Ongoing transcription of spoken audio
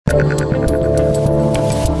Hey,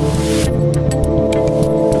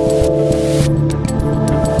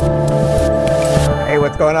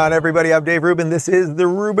 what's going on, everybody? I'm Dave Rubin. This is the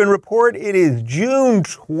Rubin Report. It is June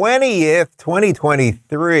 20th,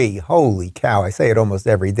 2023. Holy cow, I say it almost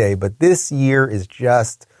every day, but this year is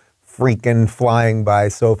just freaking flying by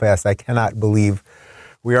so fast. I cannot believe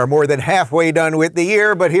we are more than halfway done with the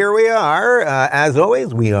year, but here we are. As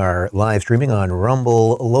always, we are live streaming on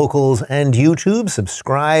Rumble, Locals, and YouTube.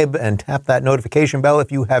 Subscribe and tap that notification bell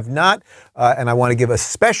if you have not. And I want to give a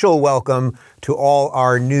special welcome to all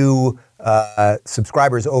our new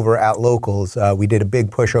subscribers over at Locals. We did a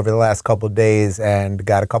big push over the last couple of days and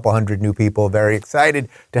got a couple hundred new people. Very excited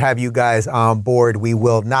to have you guys on board. We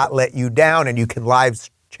will not let you down, and you can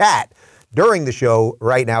live chat during the show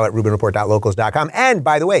right now at rubinreport.locals.com. And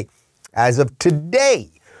by the way, as of today,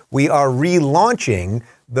 we are relaunching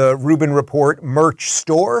the Rubin Report merch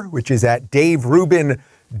store, which is at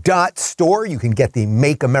daverubin.store. You can get the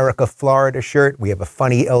Make America Florida shirt. We have a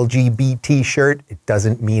funny LGBT shirt. It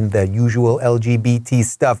doesn't mean the usual LGBT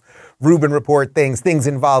stuff. Rubin Report things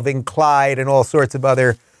involving Clyde and all sorts of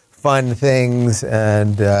other fun things.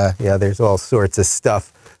 And there's all sorts of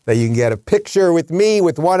stuff that you can get a picture with me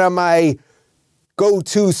with one of my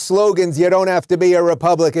go-to slogans. You don't have to be a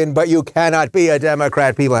Republican, but you cannot be a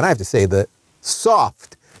Democrat, people. And I have to say, the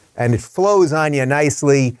soft, and it flows on you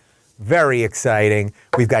nicely. Very exciting.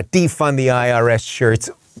 We've got defund the IRS shirts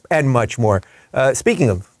and much more. Speaking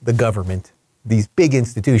of the government, these big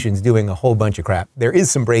institutions doing a whole bunch of crap, there is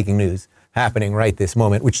some breaking news happening right this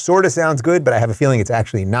moment, which sort of sounds good, but I have a feeling it's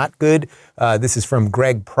actually not good. This is from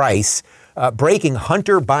Greg Price. Breaking: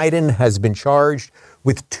 Hunter Biden has been charged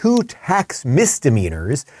with 2 tax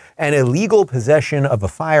misdemeanors and illegal possession of a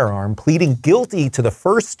firearm, pleading guilty to the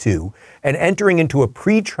first 2 and entering into a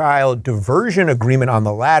pretrial diversion agreement on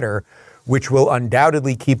the latter, which will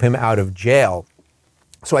undoubtedly keep him out of jail.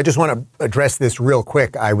 So I just want to address this real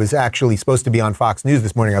quick. I was actually supposed to be on Fox News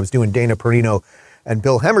this morning. I was doing Dana Perino and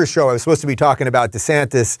Bill Hemmer's show. I was supposed to be talking about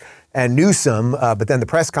DeSantis and Newsom, but then the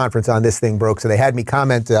press conference on this thing broke, so they had me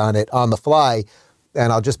comment on it on the fly.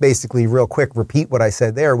 And I'll just basically real quick repeat what I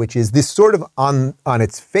said there, which is this sort of on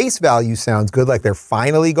its face value sounds good, like they're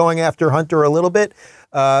finally going after Hunter a little bit.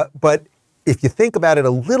 But if you think about it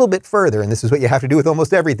a little bit further, and this is what you have to do with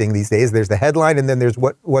almost everything these days, there's the headline and then there's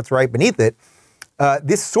what's right beneath it.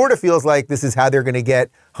 This sort of feels like this is how they're going to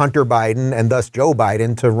get Hunter Biden and thus Joe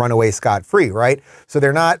Biden to run away scot-free, right? So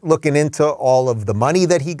they're not looking into all of the money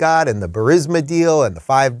that he got and the Burisma deal and the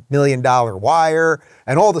 $5 million wire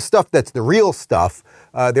and all the stuff that's the real stuff.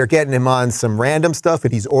 They're getting him on some random stuff,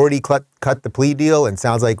 and he's already cut the plea deal and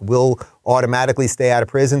sounds like will automatically stay out of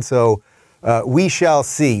prison. So we shall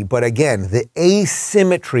see. But again, the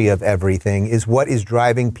asymmetry of everything is what is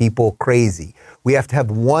driving people crazy. We have to have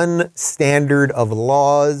one standard of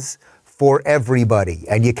laws for everybody,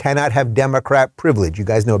 and you cannot have Democrat privilege. You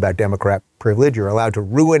guys know about Democrat privilege. You're allowed to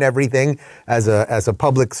ruin everything as a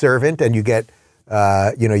public servant, and you get,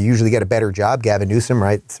 you usually get a better job. Gavin Newsom,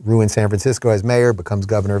 right, ruined San Francisco as mayor, becomes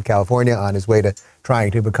governor of California on his way to trying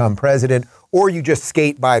to become president. Or you just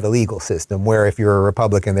skate by the legal system, where if you're a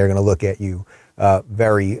Republican, they're going to look at you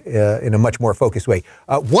in a much more focused way.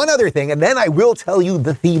 One other thing, and then I will tell you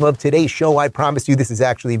the theme of today's show. I promise you this is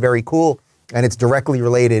actually very cool, and it's directly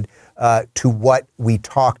related to what we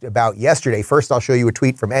talked about yesterday. First, I'll show you a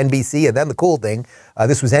tweet from NBC, and then the cool thing.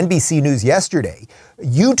 This was NBC News yesterday.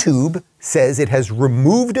 YouTube says it has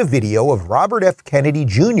removed a video of Robert F. Kennedy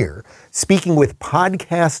Jr. speaking with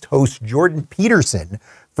podcast host Jordan Peterson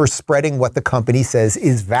for spreading what the company says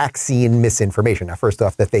is vaccine misinformation. Now, first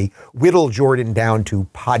off, that they whittle Jordan down to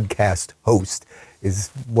podcast host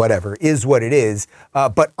is whatever, is what it is.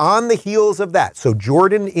 But on the heels of that, so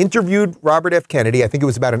Jordan interviewed Robert F. Kennedy. I think it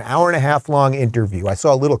was about an hour and a half long interview. I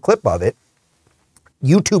saw a little clip of it.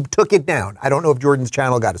 YouTube took it down. I don't know if Jordan's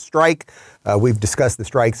channel got a strike. We've discussed the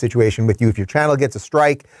strike situation with you. If your channel gets a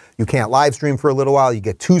strike, you can't live stream for a little while. You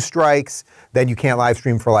get 2 strikes, then you can't live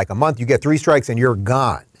stream for like a month. You get 3 strikes and you're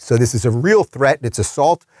gone. So this is a real threat. It's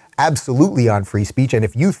assault absolutely on free speech. And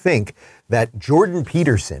if you think that Jordan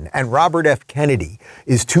Peterson and Robert F. Kennedy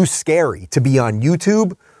is too scary to be on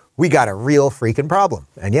YouTube, we got a real freaking problem.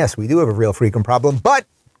 And yes, we do have a real freaking problem, but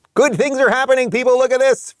good things are happening, people. Look at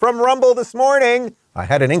this from Rumble this morning. I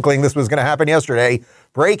had an inkling this was going to happen yesterday.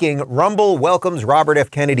 Breaking: Rumble welcomes Robert F.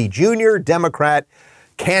 Kennedy Jr., Democrat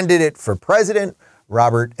candidate for president.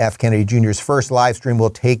 Robert F. Kennedy Jr.'s first live stream will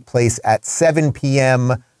take place at 7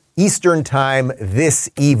 p.m. Eastern time this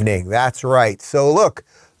evening. That's right. So look,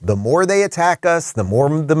 the more they attack us, the more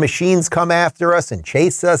the machines come after us and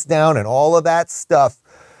chase us down and all of that stuff,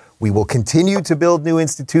 We will continue to build new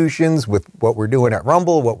institutions with what we're doing at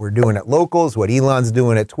Rumble, what we're doing at Locals, what Elon's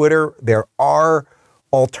doing at Twitter. There are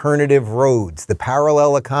alternative roads. The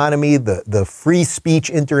parallel economy, the free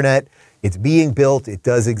speech internet, it's being built. It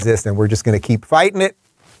does exist, and we're just going to keep fighting it.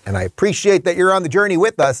 And I appreciate that you're on the journey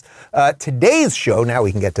with us. Today's show, now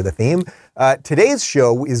we can get to the theme. Today's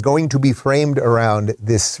show is going to be framed around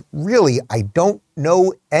this really, I don't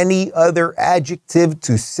know any other adjective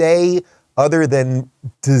to say other than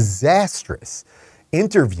disastrous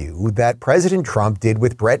interview that President Trump did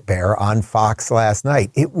with Bret Baier on Fox last night.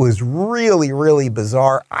 It was really, really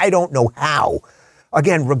bizarre. I don't know how.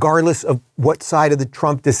 Again, regardless of what side of the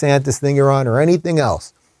Trump-DeSantis thing you're on or anything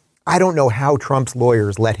else, I don't know how Trump's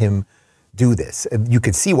lawyers let him do this. You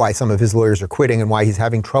could see why some of his lawyers are quitting and why he's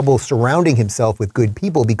having trouble surrounding himself with good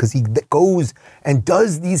people, because he goes and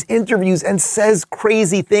does these interviews and says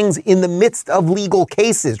crazy things in the midst of legal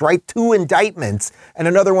cases, right? 2 indictments and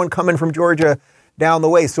another one coming from Georgia down the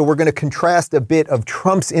way. So we're going to contrast a bit of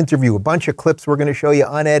Trump's interview, a bunch of clips we're going to show you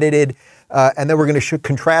unedited, and then we're going to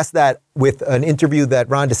contrast that with an interview that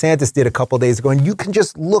Ron DeSantis did a couple days ago. And you can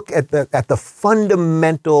just look at the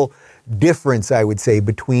fundamental difference, I would say,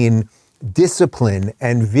 between discipline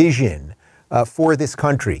and vision for this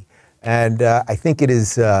country. And I think it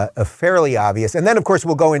is fairly obvious. And then, of course,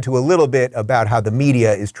 we'll go into a little bit about how the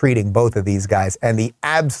media is treating both of these guys and the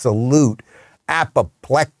absolute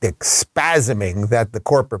apoplectic spasming that the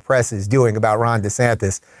corporate press is doing about Ron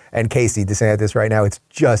DeSantis and Casey DeSantis right now. It's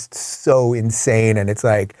just so insane. And it's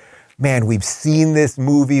like, man, we've seen this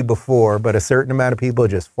movie before, but a certain amount of people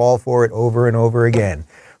just fall for it over and over again.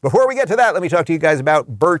 Before we get to that, let me talk to you guys about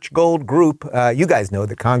Birch Gold Group. You guys know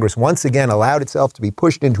that Congress once again allowed itself to be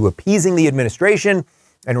pushed into appeasing the administration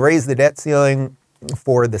and raise the debt ceiling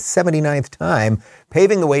for the 79th time,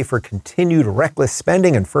 paving the way for continued reckless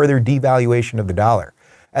spending and further devaluation of the dollar.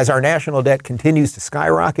 As our national debt continues to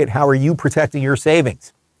skyrocket, how are you protecting your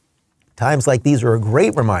savings? Times like these are a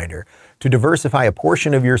great reminder to diversify a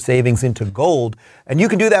portion of your savings into gold, and you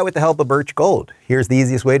can do that with the help of Birch Gold. Here's the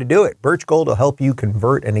easiest way to do it. Birch Gold will help you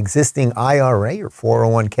convert an existing IRA or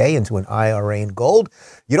 401k into an IRA in gold.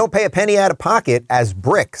 You don't pay a penny out of pocket as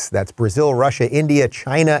BRICS, that's Brazil, Russia, India,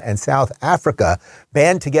 China, and South Africa,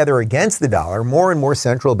 band together against the dollar. More and more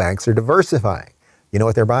central banks are diversifying. You know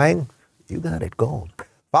what they're buying? You got it, gold.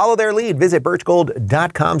 Follow their lead. Visit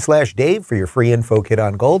birchgold.com/Dave for your free info kit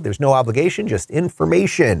on gold. There's no obligation, just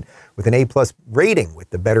information. With an A+ rating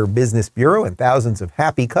with the Better Business Bureau and thousands of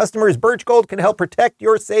happy customers, Birch Gold can help protect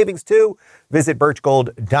your savings too. Visit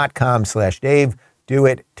birchgold.com/Dave. Do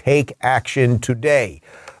it. Take action today.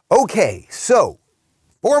 Okay, so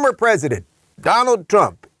former President Donald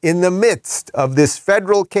Trump, in the midst of this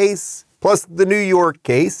federal case plus the New York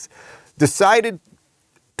case, decided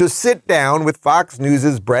to sit down with Fox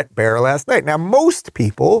News' Bret Baier last night. Now, most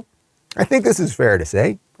people, I think this is fair to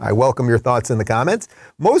say, I welcome your thoughts in the comments,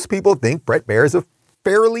 most people think Bret Baier is a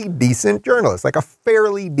fairly decent journalist, like a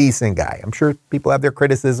fairly decent guy. I'm sure people have their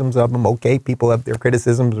criticisms of him. Okay, people have their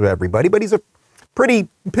criticisms of everybody, but he's a pretty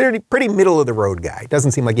middle-of-the-road guy. Doesn't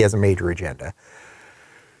seem like he has a major agenda.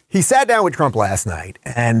 He sat down with Trump last night,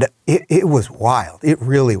 and it was wild. It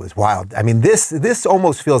really was wild. I mean, this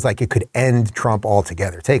almost feels like it could end Trump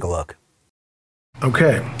altogether. Take a look.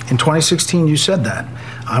 Okay. In 2016, you said that.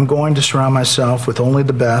 I'm going to surround myself with only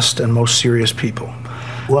the best and most serious people.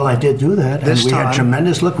 Well, I did do that. This and we time, had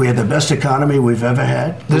tremendous, look, we had the best economy we've ever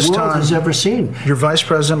had. The world has ever seen. Your Vice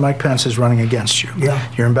President, Mike Pence, is running against you. Yeah.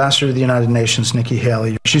 Your Ambassador to the United Nations, Nikki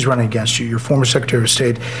Haley, she's running against you. Your former Secretary of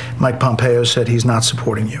State, Mike Pompeo, said he's not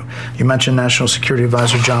supporting you. You mentioned National Security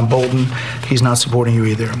Advisor John Bolton. He's not supporting you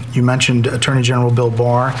either. You mentioned Attorney General Bill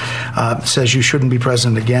Barr, says you shouldn't be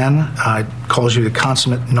president again, calls you the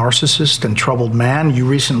consummate narcissist and troubled man. You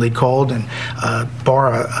recently called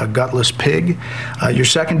Barr a gutless pig. Your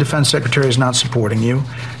second defense secretary is not supporting you,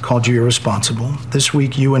 called you irresponsible. This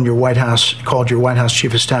week, you and your White House called your White House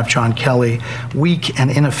Chief of Staff, John Kelly, weak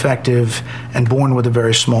and ineffective and born with a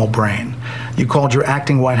very small brain. You called your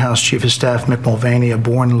acting White House Chief of Staff, Mick Mulvaney, a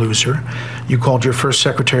born loser. You called your first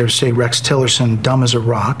Secretary of State, Rex Tillerson, dumb as a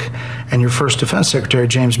rock, and your first Defense Secretary,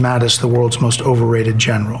 James Mattis, the world's most overrated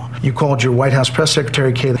general. You called your White House Press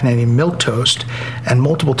Secretary, Kayleigh Canadian, milquetoast, and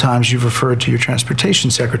multiple times you've referred to your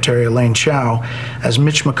Transportation Secretary, Elaine Chao, as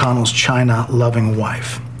Mitch McConnell's China-loving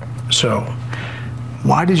wife. So,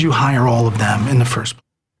 why did you hire all of them in the first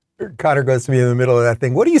place? Connor goes to me in the middle of that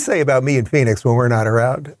thing. What do you say about me in Phoenix when we're not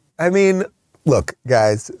around? I mean, look,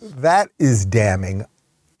 guys, that is damning.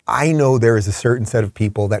 I know there is a certain set of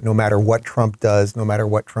people that no matter what Trump does, no matter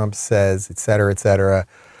what Trump says, et cetera,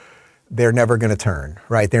 they're never going to turn,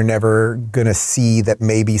 right? They're never going to see that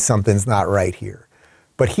maybe something's not right here.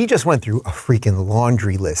 But he just went through a freaking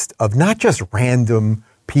laundry list of not just random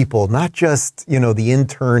people, not just, the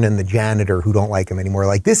intern and the janitor who don't like him anymore.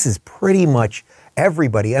 Like, this is pretty much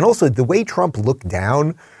everybody. And also the way Trump looked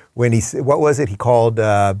down when what was it? He called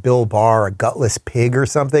Bill Barr a gutless pig or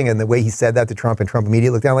something. And the way he said that to Trump, and Trump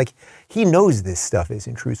immediately looked down, like, he knows this stuff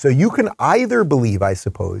isn't true. So you can either believe, I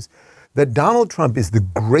suppose, that Donald Trump is the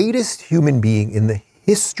greatest human being in the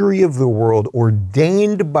history of the world,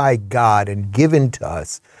 ordained by God and given to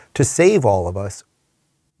us to save all of us,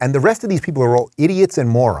 and the rest of these people are all idiots and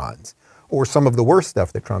morons, or some of the worst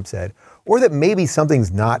stuff that Trump said, or that maybe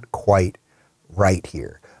something's not quite right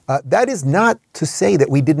here. That is not to say that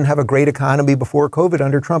we didn't have a great economy before COVID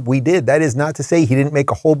under Trump. We did. That is not to say he didn't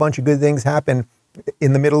make a whole bunch of good things happen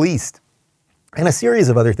in the Middle East and a series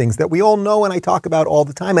of other things that we all know and I talk about all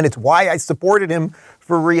the time. And it's why I supported him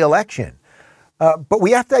for re-election. But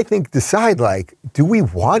we have to, I think, decide, like, do we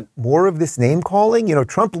want more of this name calling?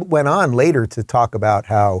 Trump went on later to talk about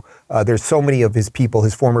how there's so many of his people,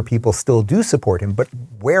 his former people, still do support him. But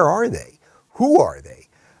where are they? Who are they?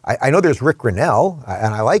 I know there's Rick Grinnell,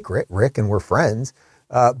 and I like Rick, and we're friends.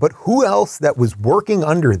 But who else that was working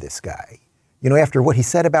under this guy, after what he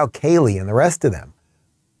said about Kayleigh and the rest of them?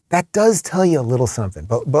 That does tell you a little something.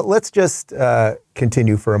 But let's just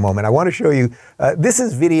continue for a moment. I want to show you, this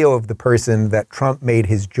is video of the person that Trump made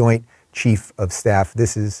his joint chief of staff.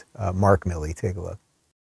 This is Mark Milley. Take a look.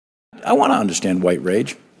 I want to understand white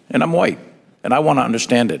rage, and I'm white, and I want to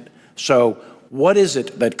understand it. So what is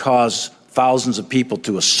it that caused thousands of people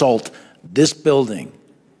to assault this building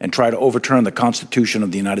and try to overturn the Constitution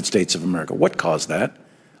of the United States of America? What caused that?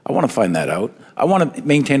 I want to find that out. I want to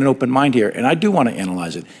maintain an open mind here, and I do want to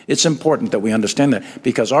analyze it. It's important that we understand that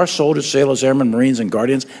because our soldiers, sailors, airmen, Marines, and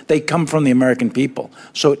Guardians, they come from the American people.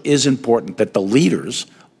 So it is important that the leaders,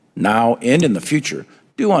 now and in the future,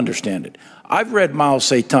 do understand it. I've read Mao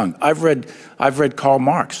Zedong. I've read Karl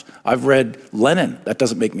Marx. I've read Lenin. That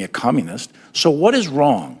doesn't make me a communist. So what is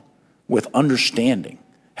wrong with understanding,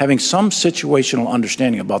 having some situational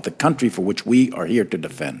understanding about the country for which we are here to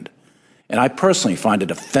defend? And I personally find it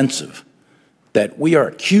offensive that we are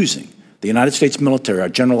accusing the United States military, our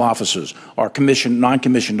general officers, our commissioned,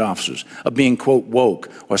 non-commissioned officers of being, quote, woke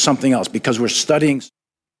or something else because we're studying.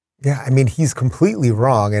 Yeah, I mean, he's completely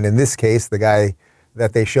wrong. And in this case, the guy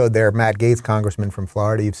that they showed there, Matt Gaetz, congressman from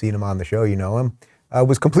Florida, you've seen him on the show, you know him,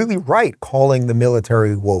 was completely right calling the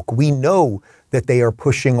military woke. We know that they are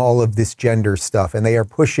pushing all of this gender stuff and they are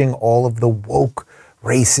pushing all of the woke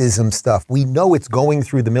racism stuff. We know it's going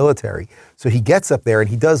through the military. So he gets up there and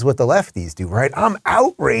he does what the lefties do, right? I'm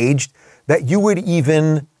outraged that you would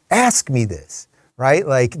even ask me this, right?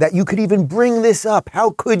 Like that you could even bring this up.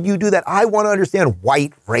 How could you do that? I want to understand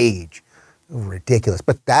white rage. Ridiculous.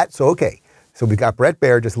 But that's okay. So we got Brett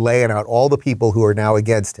Baer just laying out all the people who are now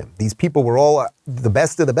against him. These people were all the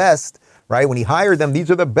best of the best, right? When he hired them, these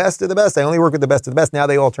are the best of the best. I only work with the best of the best. Now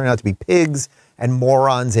they all turn out to be pigs and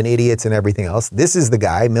morons and idiots and everything else. This is the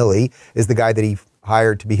guy, Milley, is the guy that he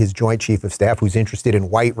hired to be his joint chief of staff, who's interested in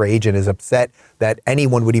white rage and is upset that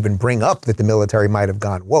anyone would even bring up that the military might have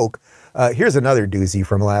gone woke. Here's another doozy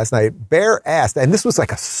from last night. Baer asked, and this was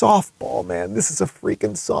like a softball, man. This is a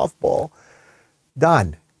freaking softball.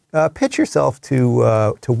 Don, pitch yourself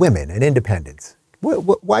to women and independents.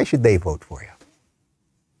 Why should they vote for you?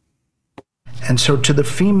 And so to the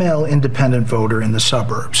female independent voter in the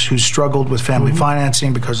suburbs who struggled with family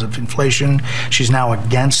financing because of inflation, she's now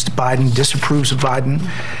against Biden, disapproves of Biden,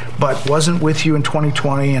 but wasn't with you in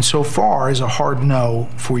 2020 and so far is a hard no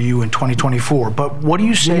for you in 2024. But what do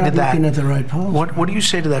you say to that? Looking at the right polls. What do you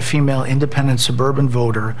say to that female independent suburban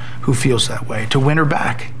voter who feels that way, to win her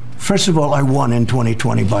back? First of all, I won in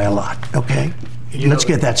 2020 by a lot, okay? Let's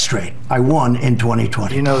get that straight. I won in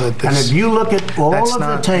 2020. You know that and if you look at all of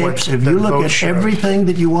the tapes, if you look at everything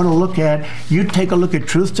that you want to look at, you take a look at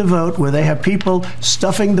Truth to Vote, where they have people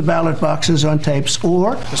stuffing the ballot boxes on tapes,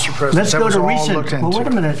 or Mr. President, let's go to recent. Well, wait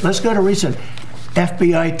a minute. Let's go to recent.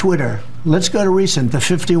 FBI Twitter. Let's go to recent. The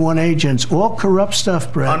 51 agents, all corrupt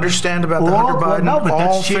stuff, Brett. Understand about the Hunter Biden, no, but all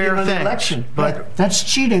that's cheating fair on the things. election. But that's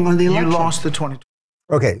cheating on the election. You lost the 2020.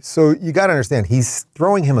 Okay, so you got to understand, he's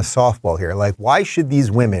throwing him a softball here. Like, why should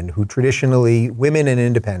these women who traditionally, women and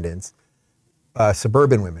independents,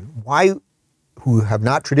 suburban women, who have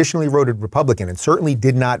not traditionally voted Republican and certainly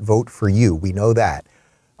did not vote for you, we know that,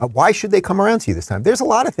 why should they come around to you this time? There's a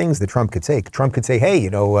lot of things that Trump could say. Trump could say, hey,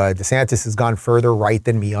 DeSantis has gone further right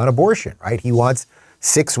than me on abortion, right? He wants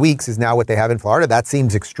 6 weeks is now what they have in Florida. That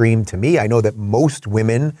seems extreme to me. I know that most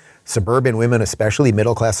women, suburban women, especially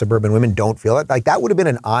middle-class suburban women, don't feel it. Like, that would have been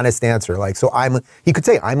an honest answer. Like, so he could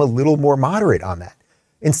say, I'm a little more moderate on that.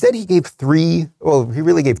 Instead, he gave he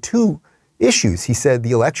really gave two issues. He said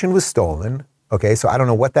the election was stolen. Okay, so I don't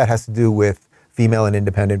know what that has to do with female and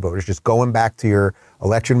independent voters. Just going back to your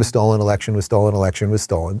election was stolen, election was stolen, election was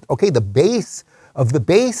stolen. Okay, the base of the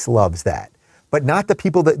base loves that, but not the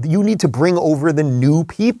people that you need to bring over, the new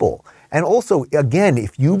people. And also, again,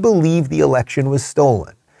 if you believe the election was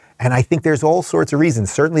stolen, and I think there's all sorts of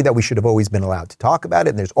reasons, certainly that we should have always been allowed to talk about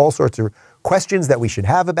it, and there's all sorts of questions that we should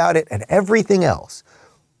have about it, and everything else.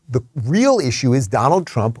 The real issue is, Donald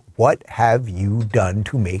Trump, what have you done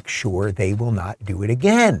to make sure they will not do it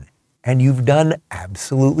again? And you've done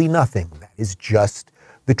absolutely nothing. That is just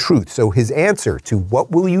the truth. So his answer to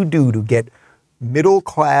what will you do to get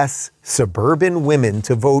middle-class suburban women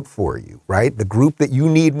to vote for you, right? The group that you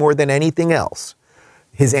need more than anything else.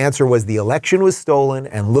 His answer was the election was stolen,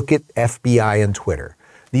 and look at FBI and Twitter.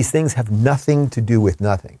 These things have nothing to do with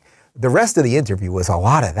nothing. The rest of the interview was a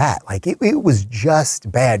lot of that. Like, it was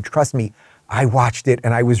just bad. Trust me, I watched it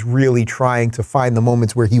and I was really trying to find the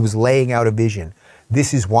moments where he was laying out a vision.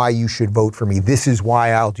 This is why you should vote for me. This is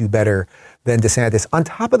why I'll do better than DeSantis. On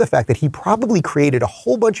top of the fact that he probably created a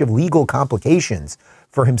whole bunch of legal complications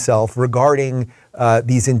for himself regarding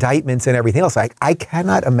these indictments and everything else. I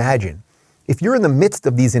cannot imagine, if you're in the midst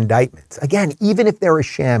of these indictments, again, even if they're a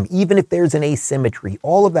sham, even if there's an asymmetry,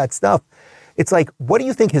 all of that stuff, it's like, what do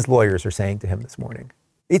you think his lawyers are saying to him this morning?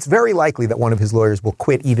 It's very likely that one of his lawyers will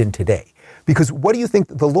quit even today. Because what do you think?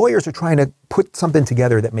 The lawyers are trying to put something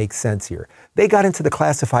together that makes sense here. They got into the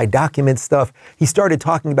classified document stuff. He started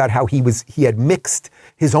talking about how he had mixed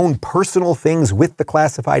his own personal things with the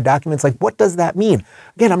classified documents. Like, what does that mean?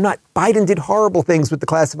 Again, Biden did horrible things with the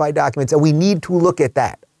classified documents, and we need to look at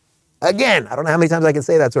that. Again, I don't know how many times I can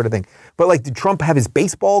say that sort of thing. But like, did Trump have his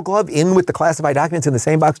baseball glove in with the classified documents in the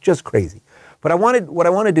same box? Just crazy. But what I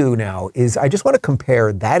want to do now is I just want to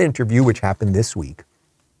compare that interview, which happened this week,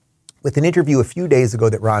 with an interview a few days ago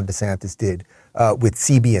that Ron DeSantis did with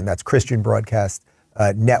CBN, that's Christian Broadcast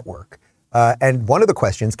Network. And one of the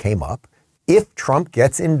questions came up: if Trump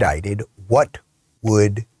gets indicted, what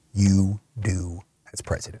would you do as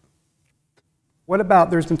president? What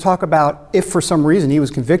about, there's been talk about, if for some reason he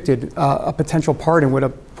was convicted, a potential pardon. Would a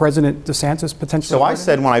President DeSantis potentially? So I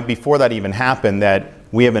said before that even happened, that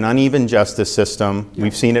we have an uneven justice system. Yeah.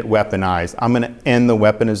 We've seen it weaponized. I'm going to end the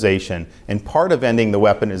weaponization. And part of ending the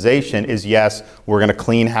weaponization is, yes, we're going to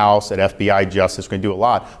clean house at FBI justice. We're going to do a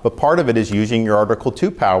lot. But part of it is using your Article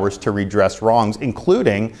 2 powers to redress wrongs,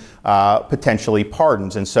 including potentially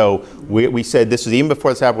pardons. And so we said, this is even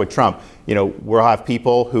before this happened with Trump, we'll have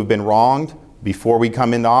people who've been wronged. Before we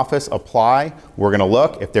come into office, apply. We're going to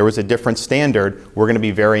look. If there was a different standard, we're going to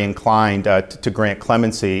be very inclined to grant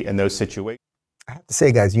clemency in those situations. I have to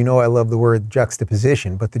say, guys, I love the word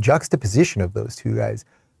juxtaposition, but the juxtaposition of those two guys,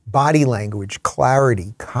 body language,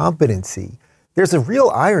 clarity, competency. There's a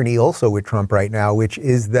real irony also with Trump right now, which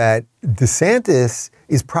is that DeSantis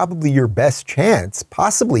is probably your best chance,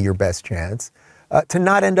 possibly your best chance, to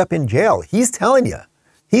not end up in jail. He's telling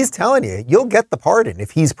you, you'll get the pardon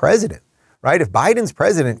if he's president. Right? If Biden's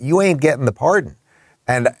president, you ain't getting the pardon.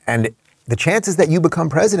 And the chances that you become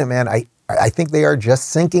president, man, I think they are just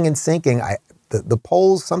sinking and sinking. The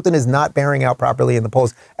polls, something is not bearing out properly in the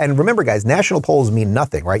polls. And remember, guys, national polls mean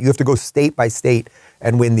nothing, right? You have to go state by state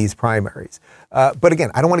and win these primaries. But again,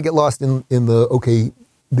 I don't want to get lost in the, okay,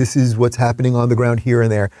 this is what's happening on the ground here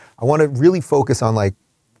and there. I want to really focus on, like,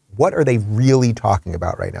 what are they really talking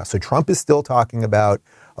about right now? So Trump is still talking about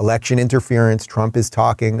election interference. Trump is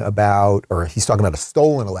talking about, or he's talking about a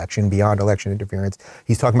stolen election beyond election interference.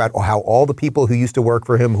 He's talking about how all the people who used to work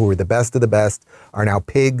for him, who were the best of the best, are now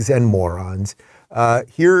pigs and morons.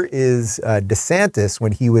 Here is DeSantis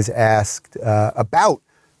when he was asked about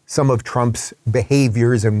some of Trump's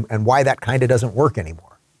behaviors and why that kind of doesn't work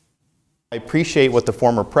anymore. I appreciate what the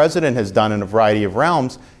former president has done in a variety of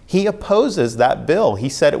realms. He opposes that bill. He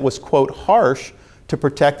said it was, quote, harsh to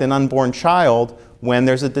protect an unborn child when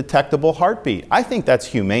there's a detectable heartbeat. I think that's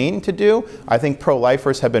humane to do. I think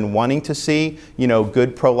pro-lifers have been wanting to see,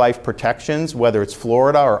 good pro-life protections, whether it's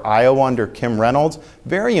Florida or Iowa under Kim Reynolds.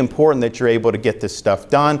 Very important that you're able to get this stuff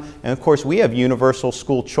done. And of course, we have universal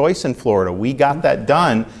school choice in Florida. We got that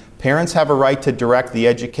done. Parents have a right to direct the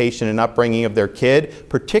education and upbringing of their kid,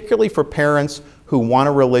 particularly for parents who want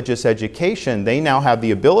a religious education. They now have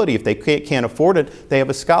the ability, if they can't afford it, they have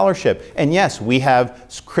a scholarship. And yes, we have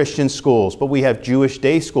Christian schools, but we have Jewish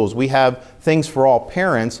day schools. We have things for all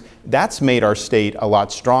parents. That's made our state a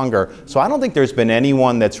lot stronger. So I don't think there's been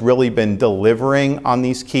anyone that's really been delivering on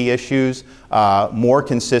these key issues more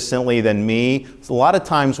consistently than me. So a lot of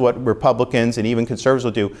times what Republicans and even conservatives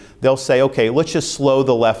will do, they'll say, okay, let's just slow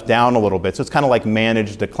the left down a little bit. So it's kind of like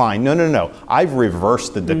managed decline. No, no, no. I've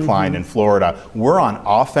reversed the decline in Florida. We're on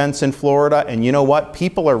offense in Florida, and you know what?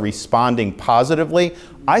 People are responding positively.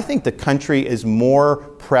 I think the country is more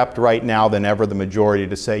prepped right now than ever, the majority,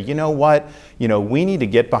 to say, you know what, we need to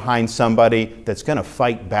get behind somebody that's going to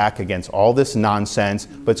fight back against all this nonsense,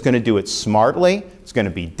 but it's going to do it smartly, it's going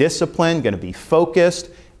to be disciplined, going to be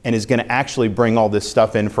focused, and is going to actually bring all this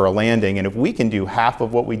stuff in for a landing. And if we can do half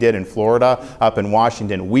of what we did in Florida up in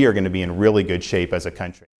Washington, we are going to be in really good shape as a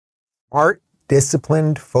country. Smart,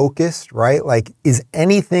 disciplined, focused, right? Like, is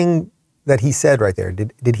anything that he said right there,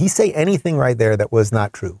 did he say anything right there that was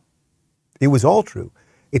not true? It was all true.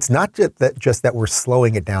 It's not just that we're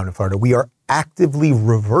slowing it down in Florida. We are actively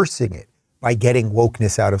reversing it by getting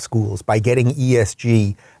wokeness out of schools, by getting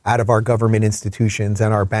ESG out of our government institutions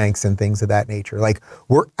and our banks and things of that nature. Like,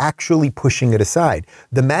 we're actually pushing it aside.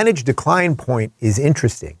 The managed decline point is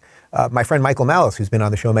interesting. My friend Michael Malice, who's been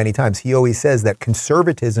on the show many times, he always says that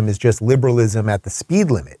conservatism is just liberalism at the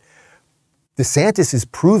speed limit. DeSantis is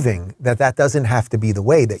proving that that doesn't have to be the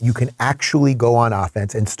way, that you can actually go on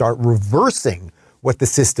offense and start reversing what the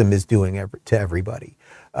system is doing to everybody.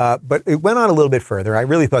 But it went on a little bit further. I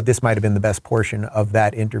really thought this might have been the best portion of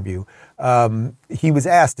that interview.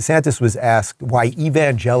 DeSantis was asked why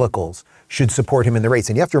evangelicals should support him in the race.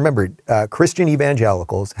 And you have to remember, Christian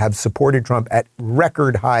evangelicals have supported Trump at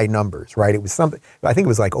record high numbers, right? It was something, I think it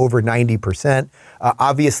was like over 90%.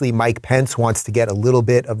 Obviously, Mike Pence wants to get a little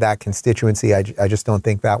bit of that constituency. I just don't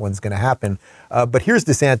think that one's going to happen. But here's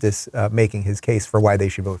DeSantis making his case for why they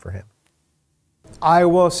should vote for him.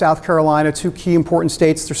 Iowa, South Carolina, two key important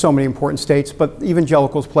states. There's so many important states, but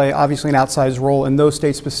evangelicals play obviously an outsized role in those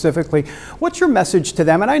states specifically. What's your message to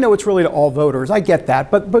them? And I know it's really to all voters. I get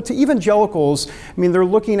that. But to evangelicals, I mean, they're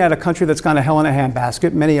looking at a country that's gone to hell in a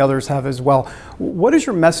handbasket. Many others have as well. What is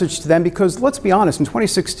your message to them? Because let's be honest, in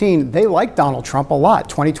 2016, they liked Donald Trump a lot.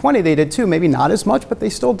 2020, they did too. Maybe not as much, but they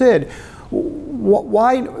still did.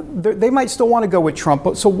 Why they might still want to go with Trump,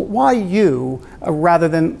 but so why you rather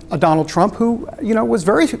than a Donald Trump who was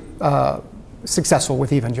very successful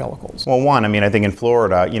with evangelicals? Well, one, I mean, I think in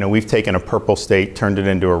Florida, we've taken a purple state, turned it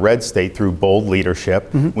into a red state through bold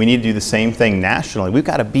leadership. We need to do the same thing nationally. We've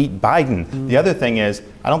got to beat Biden. The other thing is,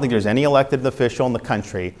 I don't think there's any elected official in the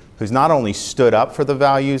country who's not only stood up for the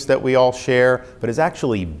values that we all share, but has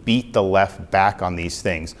actually beat the left back on these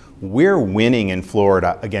things. We're winning in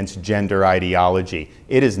Florida against gender ideology.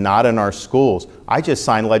 It is not in our schools. I just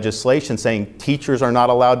signed legislation saying teachers are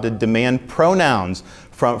not allowed to demand pronouns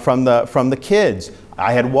from the kids.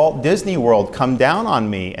 I had Walt Disney World come down on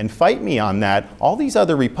me and fight me on that. All these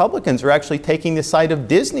other Republicans are actually taking the side of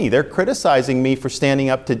Disney. They're criticizing me for standing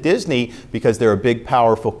up to Disney because they're a big,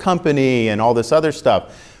 powerful company and all this other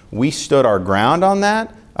stuff. We stood our ground on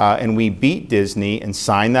that. And we beat Disney and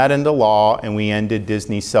signed that into law, and we ended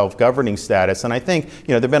Disney's self-governing status. And I think,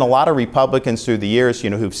 there have been a lot of Republicans through the years,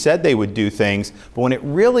 who've said they would do things, but when it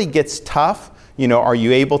really gets tough, are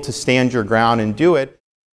you able to stand your ground and do it?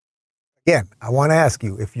 Again, I want to ask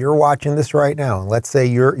you, if you're watching this right now, and let's say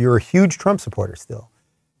you're a huge Trump supporter still,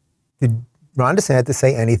 did Ron DeSantis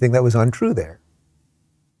say anything that was untrue there?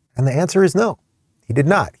 And the answer is no, he did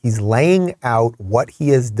not. He's laying out what he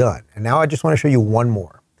has done. And now I just want to show you one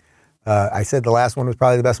more. I said the last one was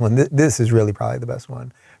probably the best one. This is really probably the best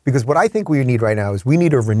one. Because what I think we need right now is we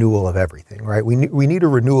need a renewal of everything, right? We need a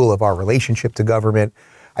renewal of our relationship to government.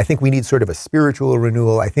 I think we need sort of a spiritual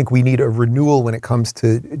renewal. I think we need a renewal when it comes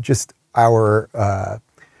to just our,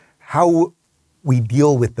 how we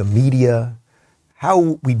deal with the media,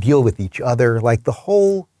 how we deal with each other, like the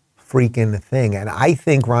whole freaking thing. And I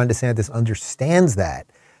think Ron DeSantis understands that.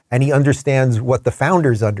 And he understands what the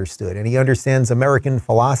founders understood, and he understands American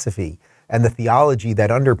philosophy and the theology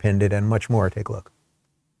that underpinned it and much more. Take a look.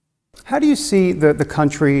 How do you see the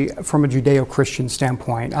country from a Judeo-Christian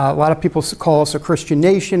standpoint? A lot of people call us a Christian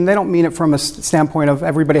nation. They don't mean it from a standpoint of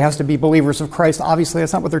everybody has to be believers of Christ. Obviously,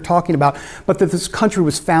 that's not what they're talking about. But that this country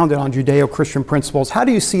was founded on Judeo-Christian principles. How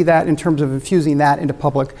do you see that in terms of infusing that into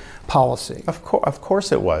public policy? Of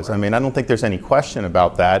course it was. I mean, I don't think there's any question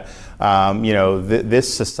about that.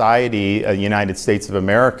 This society, United States of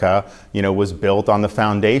America, was built on the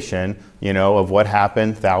foundation of what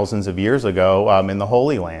happened thousands of years ago in the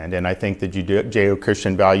Holy Land. And I think the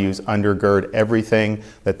Judeo-Christian values undergird everything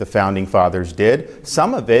that the Founding Fathers did.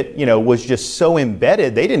 Some of it, was just so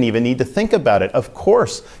embedded, they didn't even need to think about it. Of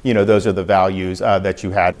course, those are the values that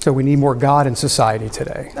you had. So we need more God in society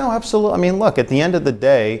today. No, absolutely. I mean, look, at the end of the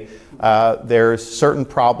day, there's certain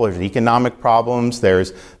problems, economic problems,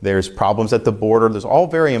 there's problems at the border, there's all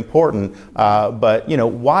very important, but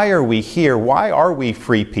why are we here? Why are we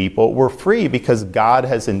free people? We're free because God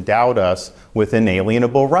has endowed us with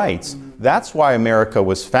inalienable rights. That's why America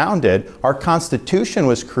was founded. Our Constitution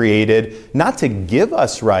was created not to give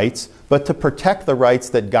us rights, but to protect the rights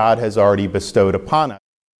that God has already bestowed upon us.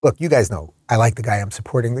 Look, you guys know I like the guy, I'm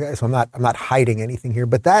supporting the guy, so I'm not hiding anything here,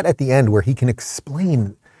 but that at the end where he can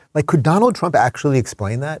explain, could Donald Trump actually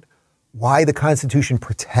explain that? Why the Constitution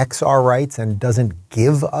protects our rights and doesn't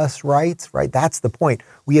give us rights, right? That's the point.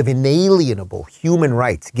 We have inalienable human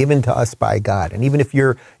rights given to us by God. And even if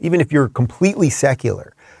you're completely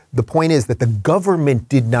secular, the point is that the government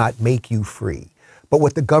did not make you free. But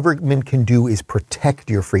what the government can do is protect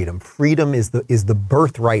your freedom. Freedom is the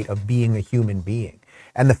birthright of being a human being.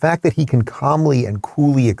 And the fact that he can calmly and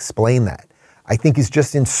coolly explain that, I think is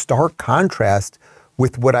just in stark contrast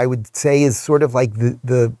with what I would say is sort of like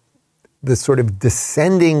the sort of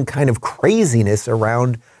descending kind of craziness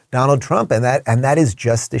around Donald Trump. And that is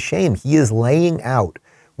just a shame. He is laying out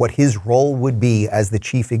what his role would be as the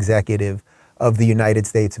chief executive of the United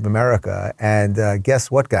States of America. And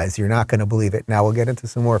guess what, guys? You're not going to believe it. Now we'll get into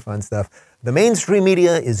some more fun stuff. The mainstream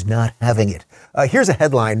media is not having it. Here's a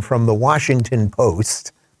headline from the Washington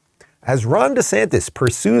Post. As Ron DeSantis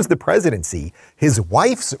pursues the presidency, his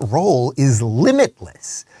wife's role is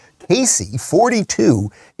limitless. Casey, 42,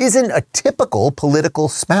 isn't a typical political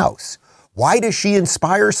spouse. Why does she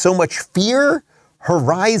inspire so much fear? Her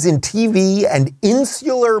rise in TV and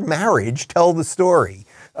insular marriage tell the story.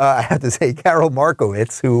 I have to say, Carol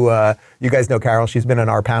Markowitz, who you guys know Carol, she's been on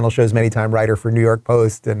our panel shows many times, writer for New York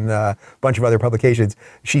Post and a bunch of other publications.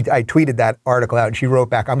 I tweeted that article out and she wrote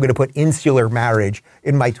back, I'm going to put insular marriage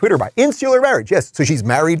in my Twitter bio. Insular marriage, yes. So she's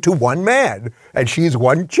married to one man and she's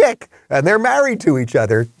one chick and they're married to each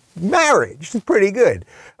other. Marriage is pretty good.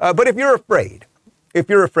 But if you're afraid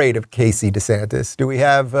of Casey DeSantis, do we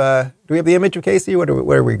have the image of Casey?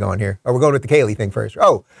 Where are we going here? Oh, we're going with the Kaylee thing first.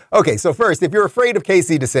 Oh, okay. So first, if you're afraid of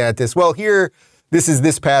Casey DeSantis, well, this is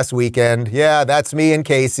this past weekend. Yeah, that's me and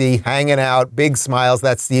Casey hanging out, big smiles.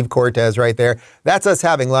 That's Steve Cortez right there. That's us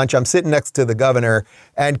having lunch. I'm sitting next to the governor,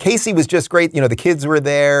 and Casey was just great. The kids were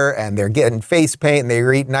there, and they're getting face paint, and they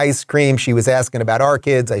were eating ice cream. She was asking about our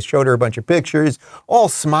kids. I showed her a bunch of pictures, all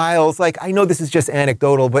smiles. I know this is just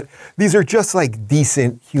anecdotal, but these are just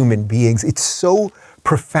decent human beings. It's so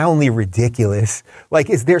profoundly ridiculous.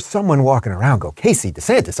 Is there someone walking around go, Casey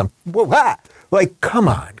DeSantis,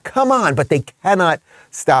 come on, but they cannot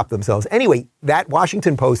stop themselves. Anyway, that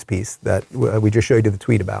Washington Post piece that we just showed you the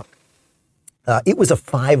tweet about, it was a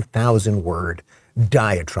 5,000-word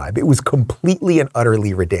diatribe. It was completely and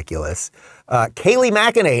utterly ridiculous. Kaylee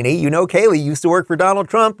McEnany, Kaylee used to work for Donald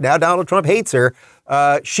Trump. Now Donald Trump hates her.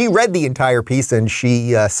 She read the entire piece and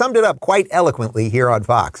she summed it up quite eloquently here on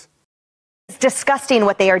Fox. It's disgusting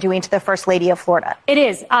what they are doing to the First Lady of Florida. It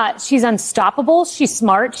is. She's unstoppable. She's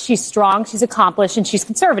smart. She's strong. She's accomplished, and she's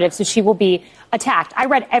conservative. So she will be attacked. I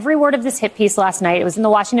read every word of this hit piece last night. It was in the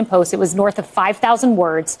Washington Post. It was north of 5,000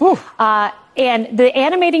 words. And the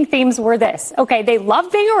animating themes were this. Okay, they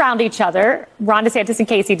love being around each other, Ron DeSantis and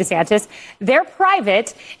Casey DeSantis. They're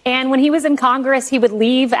private. And when he was in Congress, he would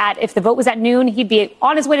leave if the vote was at noon, he'd be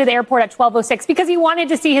on his way to the airport at 12:06 because he wanted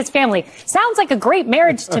to see his family. Sounds like a great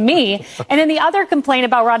marriage to me. And then the other complaint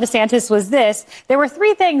about Ron DeSantis was this. There were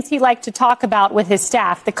three things he liked to talk about with his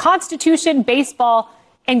staff: the Constitution, baseball,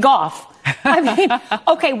 and golf. I mean,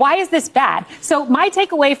 okay, why is this bad? So my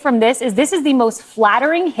takeaway from this is the most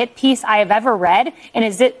flattering hit piece I have ever read. And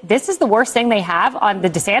this is the worst thing they have on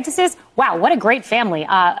the DeSantises? Wow, what a great family,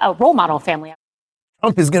 a role model family.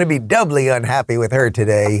 Trump is going to be doubly unhappy with her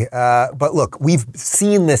today. But look, we've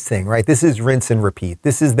seen this thing, right? This is rinse and repeat.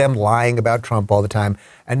 This is them lying about Trump all the time.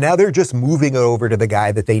 And now they're just moving it over to the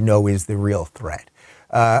guy that they know is the real threat.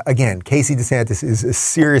 Again, Casey DeSantis is a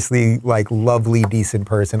seriously lovely, decent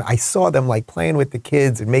person. I saw them playing with the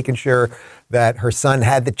kids and making sure that her son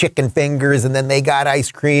had the chicken fingers and then they got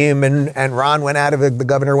ice cream and Ron the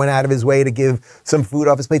governor went out of his way to give some food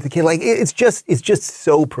off his plate to the kid. It's just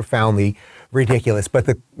so profoundly ridiculous. But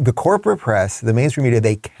the corporate press, the mainstream media,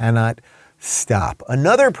 they cannot Stop.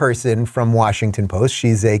 Another person from Washington Post.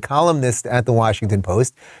 She's a columnist at the Washington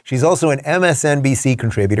Post. She's also an MSNBC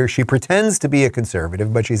contributor. She pretends to be a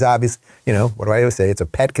conservative, but she's obvious, what do I always say? It's a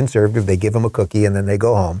pet conservative. They give them a cookie and then they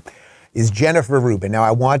go home. Is Jennifer Rubin. Now, I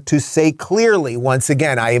want to say clearly, once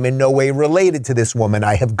again, I am in no way related to this woman.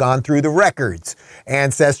 I have gone through the records,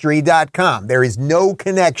 Ancestry.com. There is no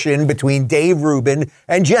connection between Dave Rubin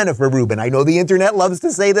and Jennifer Rubin. I know the internet loves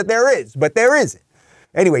to say that there is, but there isn't.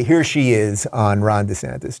 Anyway, here she is on Ron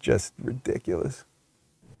DeSantis. Just ridiculous.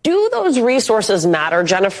 Do those resources matter,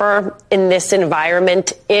 Jennifer, in this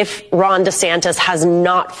environment if Ron DeSantis has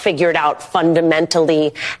not figured out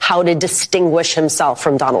fundamentally how to distinguish himself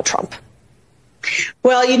from Donald Trump?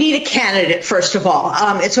 Well, you need a candidate, first of all.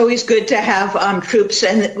 It's always good to have troops.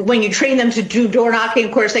 And when you train them to do door knocking,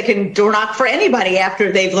 of course, they can door knock for anybody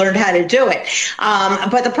after they've learned how to do it.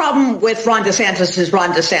 But the problem with Ron DeSantis is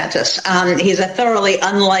Ron DeSantis. He's a thoroughly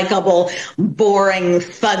unlikable, boring,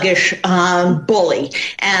 thuggish bully.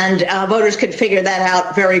 And voters could figure that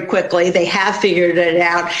out very quickly. They have figured it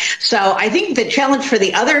out. So I think the challenge for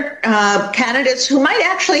the other candidates who might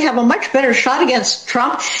actually have a much better shot against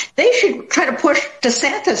Trump, they should try to push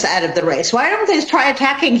DeSantis out of the race. Why don't they try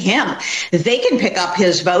attacking him? They can pick up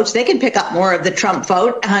his votes. They can pick up more of the Trump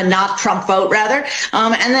vote, not Trump vote, rather.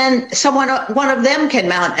 And then one of them can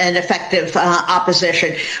mount an effective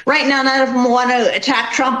opposition. Right now, none of them want to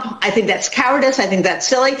attack Trump. I think that's cowardice. I think that's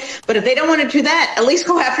silly. But if they don't want to do that, at least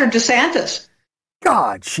go after DeSantis.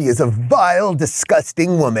 God, she is a vile,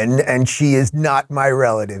 disgusting woman, and she is not my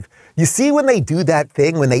relative. You see, when they do that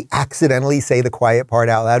thing, when they accidentally say the quiet part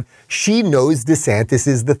out loud, she knows DeSantis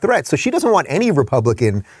is the threat. So she doesn't want any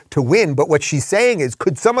Republican to win. But what she's saying is,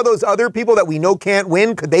 could some of those other people that we know can't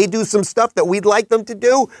win, could they do some stuff that we'd like them to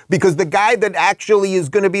do? Because the guy that actually is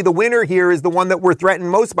going to be the winner here is the one that we're threatened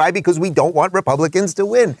most by, because we don't want Republicans to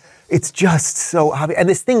win. It's just so obvious. And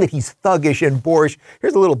this thing that he's thuggish and boorish.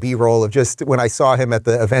 Here's a little B-roll of just when I saw him at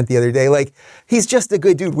the event the other day. Like, he's just a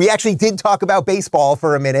good dude. We actually did talk about baseball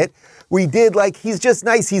for a minute. We did, he's just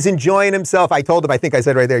nice. He's enjoying himself. I told him, I think I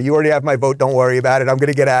said right there, you already have my vote. Don't worry about it. I'm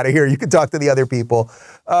going to get out of here. You can talk to the other people.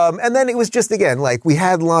 And then it was just, again, we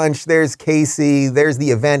had lunch. There's Casey. There's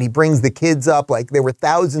the event. He brings the kids up. There were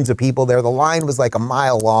thousands of people there. The line was a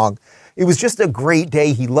mile long. It was just a great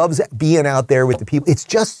day. He loves being out there with the people. It's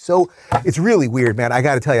just it's really weird, man. I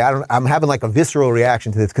got to tell you, I'm having a visceral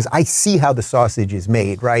reaction to this because I see how the sausage is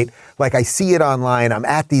made, right? I see it online. I'm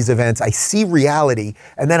at these events. I see reality.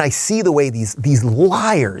 And then I see the way these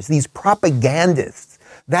liars, these propagandists,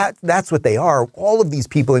 that's what they are. All of these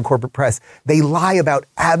people in corporate press, they lie about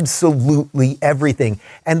absolutely everything.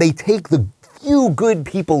 And they take the few good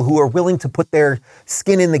people who are willing to put their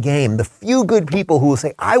skin in the game, the few good people who will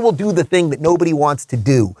say, I will do the thing that nobody wants to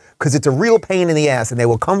do because it's a real pain in the ass, and they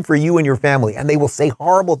will come for you and your family, and they will say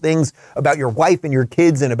horrible things about your wife and your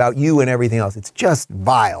kids and about you and everything else. It's just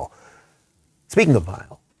vile. Speaking of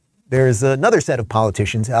vile, there's another set of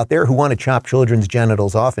politicians out there who want to chop children's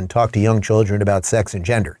genitals off and talk to young children about sex and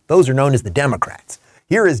gender. Those are known as the Democrats.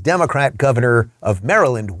 Here is Democrat Governor of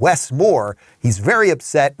Maryland, Wes Moore. He's very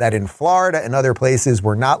upset that in Florida and other places,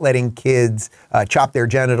 we're not letting kids chop their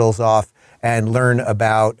genitals off and learn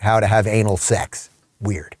about how to have anal sex.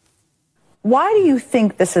 Weird. Why do you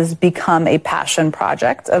think this has become a passion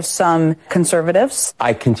project of some conservatives?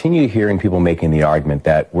 I continue hearing people making the argument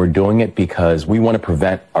that we're doing it because we want to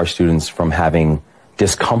prevent our students from having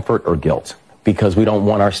discomfort or guilt, because we don't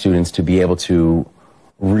want our students to be able to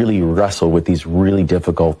really wrestle with these really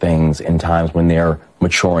difficult things in times when they're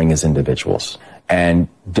maturing as individuals and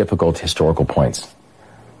difficult historical points.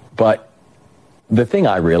 But the thing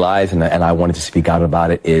I realized, and I wanted to speak out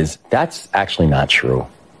about it, is that's actually not true.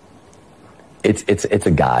 It's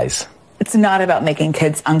a guise. It's not about making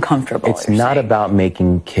kids uncomfortable. It's not about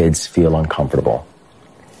making kids feel uncomfortable.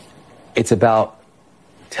 It's about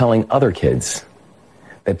telling other kids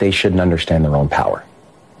that they shouldn't understand their own power.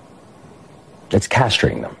 It's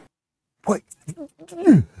castrating them. What?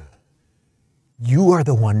 You are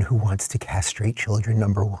the one who wants to castrate children,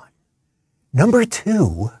 number one. Number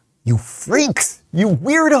two, you freaks, you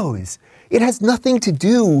weirdos. It has nothing to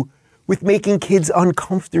do with making kids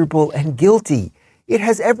uncomfortable and guilty. It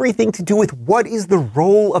has everything to do with what is the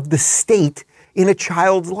role of the state in a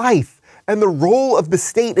child's life. And the role of the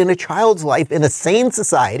state in a child's life in a sane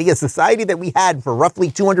society, a society that we had for roughly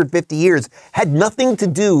 250 years, had nothing to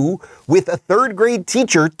do with a third grade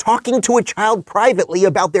teacher talking to a child privately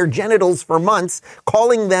about their genitals for months,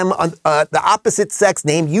 calling them the opposite sex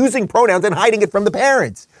name, using pronouns, and hiding it from the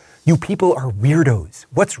parents. You people are weirdos.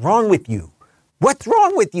 What's wrong with you? What's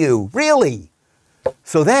wrong with you? Really?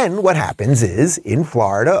 So then what happens is in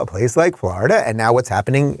Florida, a place like Florida, and now what's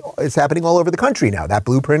happening, it's happening all over the country now. That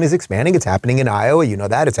blueprint is expanding. It's happening in Iowa. You know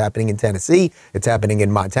that. It's happening in Tennessee. It's happening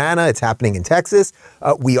in Montana. It's happening in Texas.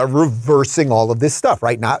 We are reversing all of this stuff,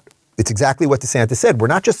 right? It's exactly what DeSantis said. We're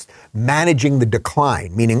not just managing the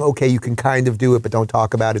decline, meaning, okay, you can kind of do it, but don't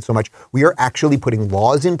talk about it so much. We are actually putting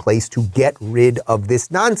laws in place to get rid of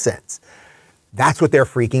this nonsense. That's what they're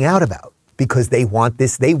freaking out about. Because they want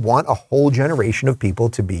this, they want a whole generation of people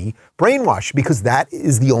to be brainwashed, because that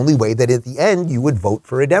is the only way that at the end you would vote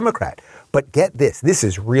for a Democrat. But get this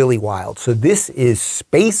is really wild. So this is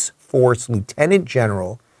Space Force Lieutenant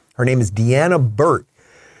General. Her name is Deanna Burt.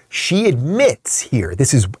 She admits here,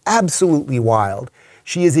 this is absolutely wild.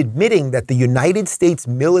 She is admitting that the United States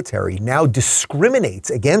military now discriminates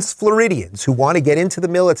against Floridians who want to get into the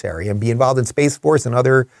military and be involved in Space Force and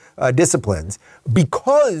other disciplines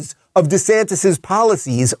because of DeSantis's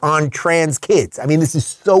policies on trans kids. I mean, this is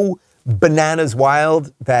so bananas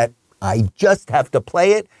wild that I just have to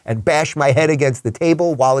play it and bash my head against the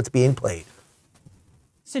table while it's being played.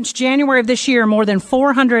 Since January of this year, more than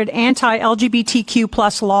 400 anti-LGBTQ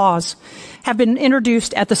plus laws have been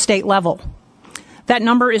introduced at the state level. That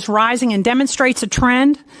number is rising and demonstrates a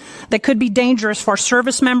trend that could be dangerous for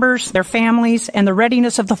service members, their families, and the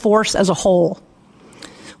readiness of the force as a whole.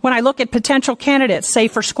 When I look at potential candidates, say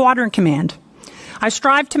for squadron command, I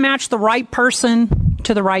strive to match the right person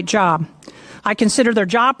to the right job. I consider their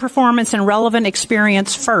job performance and relevant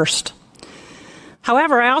experience first.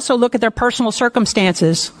 However, I also look at their personal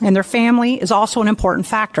circumstances, and their family is also an important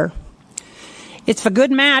factor. If a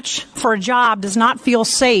good match for a job does not feel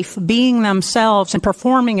safe being themselves and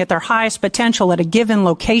performing at their highest potential at a given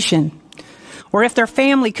location, or if their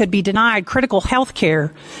family could be denied critical health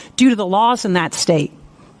care due to the laws in that state,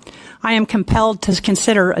 I am compelled to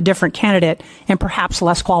consider a different candidate and perhaps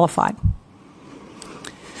less qualified.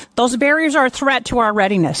 Those barriers are a threat to our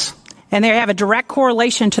readiness, and they have a direct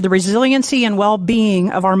correlation to the resiliency and well-being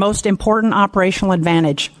of our most important operational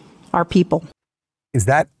advantage, our people. Is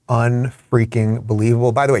that unfreaking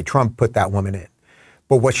believable? By the way, Trump put that woman in.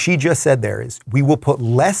 But what she just said there is, we will put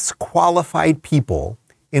less qualified people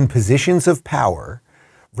in positions of power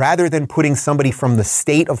rather than putting somebody from the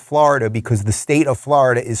state of Florida, because the state of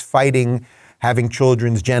Florida is fighting having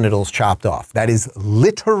children's genitals chopped off. That is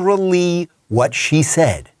literally what she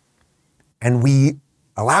said. And we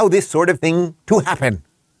allow this sort of thing to happen.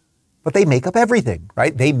 But they make up everything,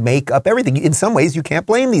 right? They make up everything. In some ways, you can't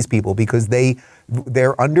blame these people because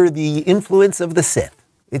they're under the influence of the Sith.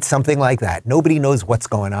 It's something like that. Nobody knows what's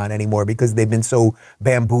going on anymore because they've been so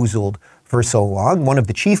bamboozled for so long. One of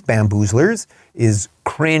the chief bamboozlers is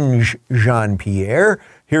Cringe Jean-Pierre.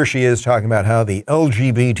 Here she is talking about how the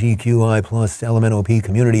LGBTQI plus LMNOP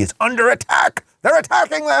community is under attack. They're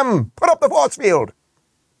attacking them. Put up the force field.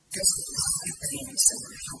 There's a lot of things that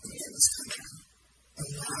are happening in this country. A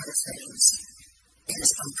lot of things. It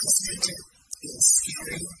is unprecedented. It is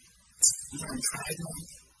scary. It's non-tribal.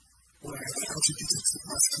 Where the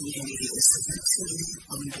LGBTQ+ community is literally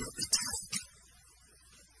under attack.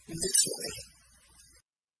 Literally.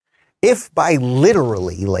 If by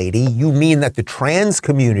literally, lady, you mean that the trans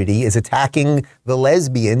community is attacking the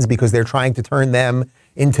lesbians because they're trying to turn them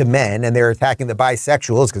into men, and they're attacking the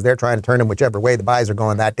bisexuals because they're trying to turn them whichever way the bis are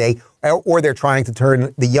going that day, or they're trying to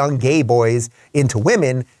turn the young gay boys into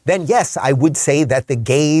women, then yes, I would say that the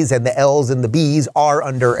gays and the L's and the B's are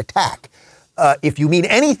under attack. If you mean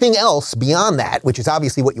anything else beyond that, which is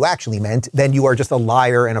obviously what you actually meant, then you are just a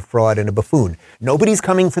liar and a fraud and a buffoon. Nobody's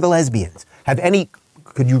coming for the lesbians.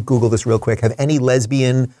 Could you Google this real quick? Have any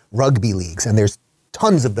lesbian rugby leagues, and there's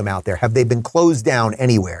tons of them out there, have they been closed down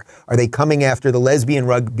anywhere? Are they coming after the lesbian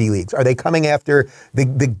rugby leagues? Are they coming after the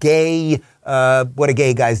gay, what do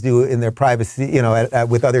gay guys do in their privacy,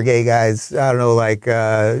 with other gay guys? I don't know, like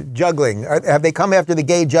juggling. Have they come after the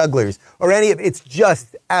gay jugglers? Or any of it's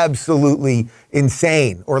just absolutely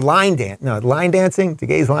insane. Or line dancing? Do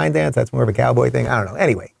gays line dance? That's more of a cowboy thing. I don't know.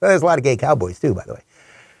 Anyway, there's a lot of gay cowboys too, by the way.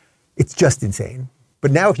 It's just insane. But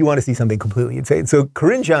now if you want to see something completely insane. So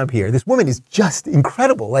Corinne Jean-Pierre, this woman is just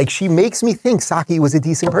incredible. Like, she makes me think Psaki was a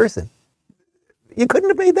decent person. You couldn't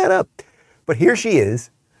have made that up. But here she is.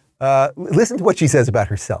 Listen to what she says about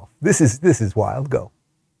herself. This is wild. Go.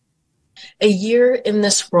 A year in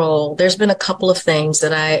this role, there's been a couple of things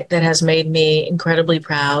that has made me incredibly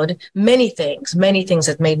proud. Many things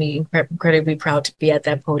that made me incredibly proud to be at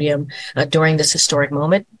that podium during this historic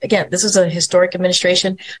moment. Again, this is a historic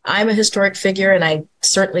administration. I'm a historic figure, and I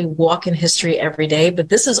certainly walk in history every day. But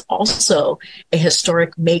this is also a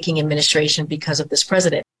historic making administration because of this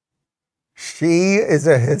president. She is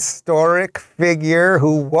a historic figure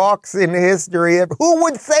who walks in history. Who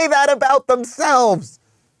would say that about themselves?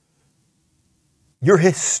 You're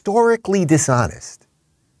historically dishonest.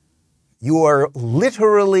 You are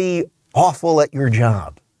literally awful at your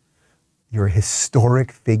job. You're a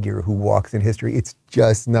historic figure who walks in history. It's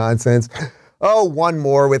just nonsense. Oh, one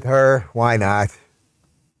more with her. Why not?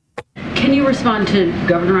 Can you respond to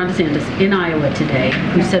Governor Ron DeSantis in Iowa today,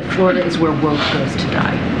 who said Florida is where woke goes to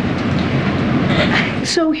die?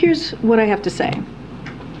 So here's what I have to say.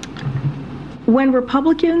 When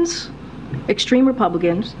Republicans, extreme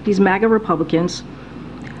Republicans, these MAGA Republicans,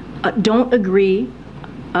 don't agree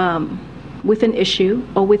with an issue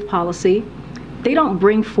or with policy, they don't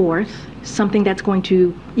bring forth something that's going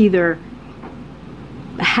to either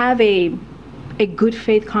have a good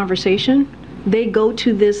faith conversation. They go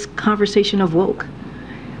to this conversation of woke.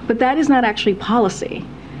 But that is not actually policy.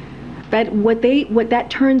 But what that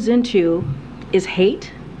turns into is hate.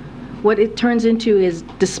 What it turns into is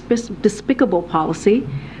despicable policy.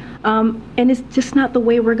 And it's just not the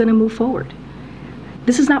way we're going to move forward.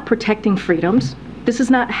 This is not protecting freedoms. This is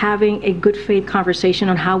not having a good faith conversation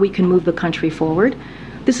on how we can move the country forward.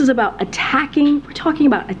 This is about we're talking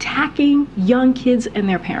about attacking young kids and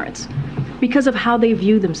their parents because of how they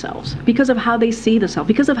view themselves, because of how they see themselves,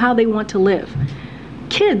 because of how they want to live.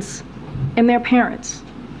 Kids and their parents.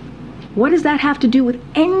 What does that have to do with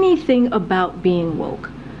anything about being woke?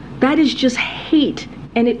 That is just hate,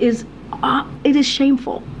 and it is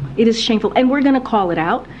shameful. It is shameful, and we're going to call it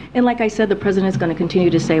out. And like I said, the president is going to continue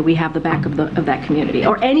to say we have the back of that community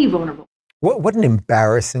or any vulnerable. What an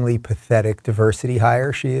embarrassingly pathetic diversity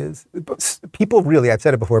hire she is. People really, I've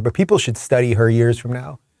said it before, but people should study her years from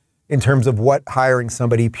now in terms of what hiring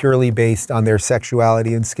somebody purely based on their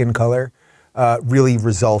sexuality and skin color really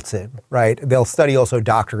results in, right? They'll study also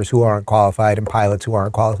doctors who aren't qualified and pilots who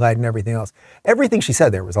aren't qualified and everything else. Everything she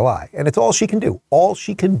said there was a lie, and it's all she can do. All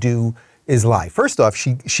she can do is lie. First off,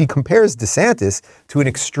 she compares DeSantis to an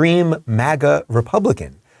extreme MAGA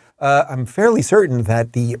Republican. I'm fairly certain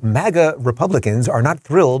that the MAGA Republicans are not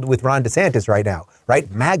thrilled with Ron DeSantis right now,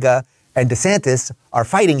 right? MAGA and DeSantis are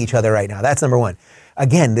fighting each other right now. That's number one.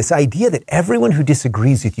 Again, this idea that everyone who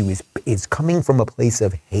disagrees with you is coming from a place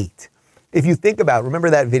of hate. If you think about, remember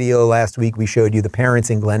that video last week we showed you, the parents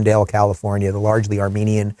in Glendale, California, the largely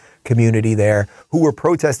Armenian community there, who were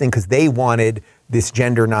protesting because they wanted this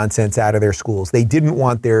gender nonsense out of their schools. They didn't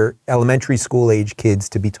want their elementary school age kids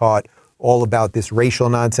to be taught all about this racial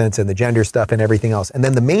nonsense and the gender stuff and everything else. And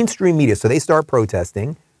then the mainstream media, so they start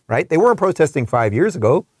protesting, right? They weren't protesting 5 years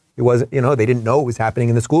ago. It wasn't, they didn't know it was happening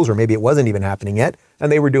in the schools, or maybe it wasn't even happening yet,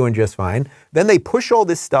 and they were doing just fine. Then they push all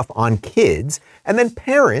this stuff on kids, and then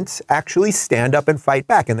parents actually stand up and fight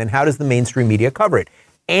back. And then how does the mainstream media cover it?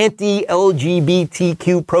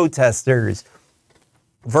 Anti-LGBTQ protesters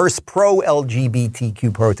versus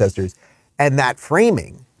pro-LGBTQ protesters. And that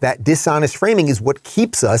framing, that dishonest framing, is what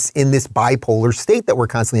keeps us in this bipolar state that we're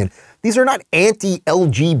constantly in. These are not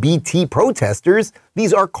anti-LGBT protesters.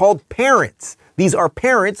 These are called parents. These are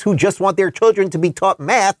parents who just want their children to be taught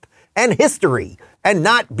math and history and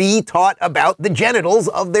not be taught about the genitals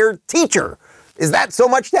of their teacher. Is that so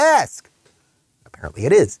much to ask? Apparently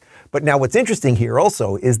it is. But now what's interesting here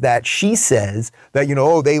also is that she says that,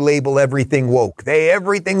 they label everything woke.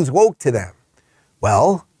 Everything's woke to them.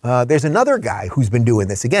 Well, there's another guy who's been doing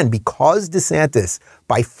this, again, because DeSantis,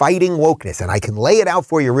 by fighting wokeness, and I can lay it out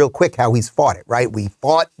for you real quick how he's fought it, right? We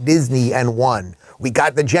fought Disney and won. We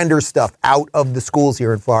got the gender stuff out of the schools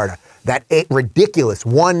here in Florida. That ridiculous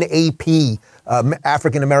one AP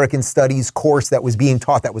African-American studies course that was being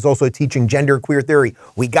taught that was also teaching gender queer theory.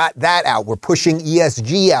 We got that out. We're pushing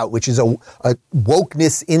ESG out, which is a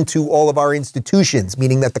wokeness into all of our institutions,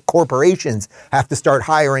 meaning that the corporations have to start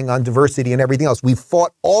hiring on diversity and everything else. We've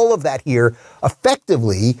fought all of that here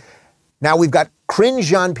effectively. Now we've got cringe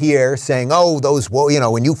Jean-Pierre saying,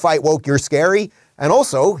 when you fight woke, you're scary. And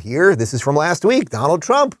also here, this is from last week, Donald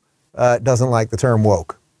Trump doesn't like the term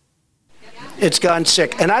woke. It's gone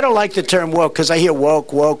sick. And I don't like the term woke because I hear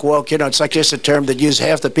woke. It's like just a term that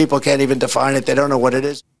half the people can't even define it. They don't know what it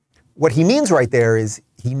is. What he means right there is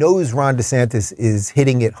he knows Ron DeSantis is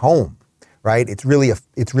hitting it home, right? It's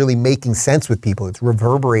really making sense with people. It's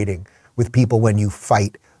reverberating with people when you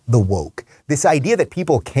fight the woke. This idea that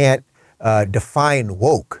people can't define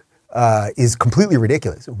woke is completely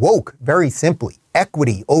ridiculous. Woke, very simply,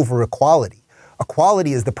 equity over equality.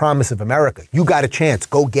 Equality is the promise of America. You got a chance,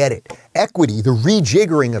 go get it. Equity, the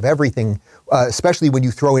rejiggering of everything, especially when you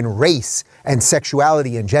throw in race and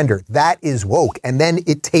sexuality and gender, that is woke. And then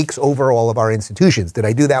it takes over all of our institutions. Did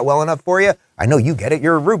I do that well enough for you? I know you get it.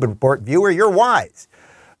 You're a Rubin Report viewer. You're wise.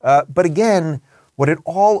 But again, what it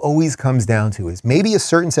all always comes down to is maybe a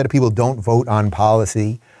certain set of people don't vote on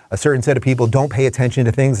policy. A certain set of people don't pay attention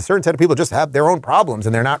to things. A certain set of people just have their own problems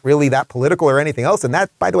and they're not really that political or anything else. And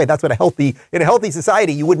that, by the way, that's what in a healthy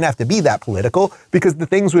society, you wouldn't have to be that political because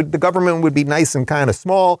the government would be nice and kind of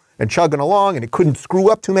small and chugging along and it couldn't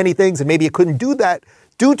screw up too many things and maybe it couldn't do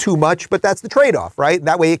too much, but that's the trade-off, right?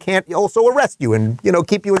 That way it can't also arrest you and,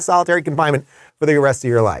 keep you in solitary confinement for the rest of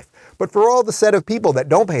your life. But for all the set of people that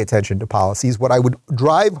don't pay attention to policies, what I would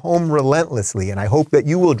drive home relentlessly, and I hope that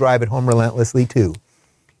you will drive it home relentlessly too,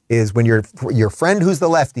 is when your friend who's the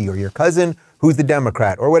lefty or your cousin who's the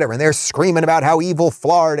Democrat or whatever, and they're screaming about how evil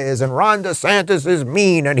Florida is and Ron DeSantis is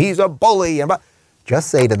mean and he's a bully, and just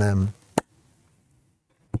say to them,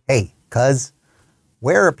 hey, cuz,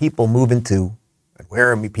 where are people moving to and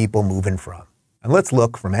where are people moving from? And let's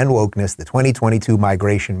look from End Wokeness, the 2022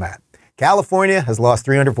 migration map. California has lost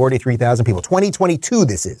 343,000 people. 2022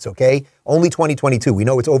 this is, okay? Only 2022. We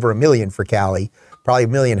know it's over 1 million for Cali, probably 1.5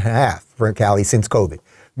 million for Cali since COVID.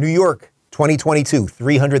 New York, 2022,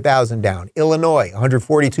 300,000 down. Illinois,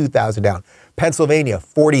 142,000 down. Pennsylvania,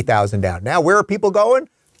 40,000 down. Now, where are people going?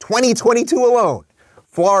 2022 alone.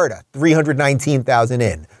 Florida, 319,000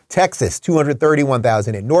 in. Texas,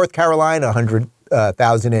 231,000 in. North Carolina,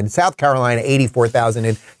 100,000 in. South Carolina, 84,000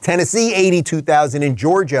 in. Tennessee, 82,000 in.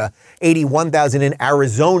 Georgia, 81,000 in.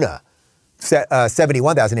 Arizona,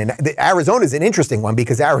 71,000 in. Arizona is an interesting one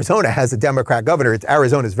because Arizona has a Democrat governor.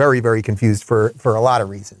 Arizona is very, very confused for a lot of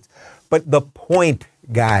reasons. But the point,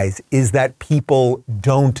 guys, is that people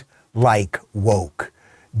don't like woke.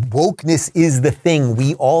 Wokeness is the thing.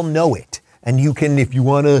 We all know it. And you can, if you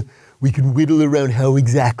want to, we can whittle around how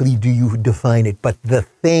exactly do you define it. But the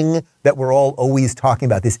thing that we're all always talking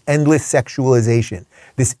about, this endless sexualization,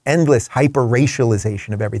 this endless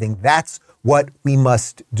hyper-racialization of everything, that's what we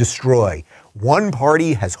must destroy. One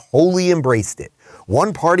party has wholly embraced it.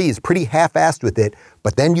 One party is pretty half-assed with it,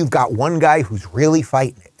 but then you've got one guy who's really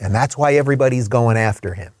fighting it, and that's why everybody's going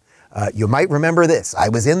after him. You might remember this. I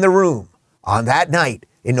was in the room on that night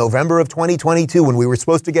in November of 2022 when we were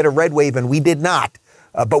supposed to get a red wave, and we did not.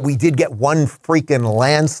 But we did get one freaking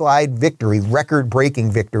landslide victory,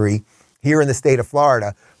 record-breaking victory here in the state of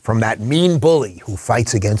Florida from that mean bully who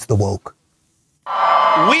fights against the woke.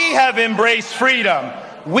 We have embraced freedom.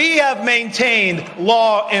 We have maintained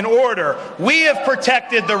law and order. We have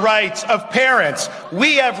protected the rights of parents.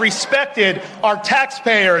 We have respected our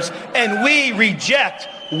taxpayers, and we reject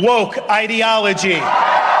woke ideology.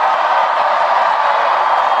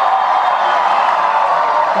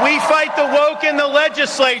 We fight the woke in the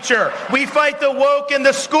legislature. We fight the woke in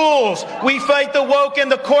the schools. We fight the woke in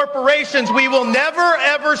the corporations. We will never,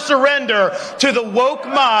 ever surrender to the woke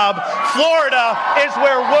mob. Florida is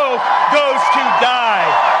where woke goes to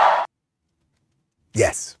die.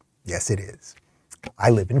 Yes, it is. I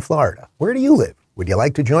live in Florida. Where do you live? Would you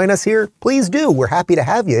like to join us here? Please do. We're happy to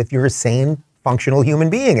have you if you're a sane, functional human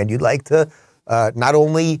being and you'd like to not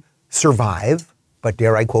only survive, but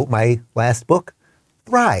dare I quote my last book,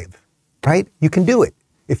 thrive, right? You can do it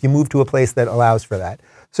if you move to a place that allows for that.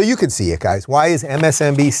 So you can see it, guys. Why is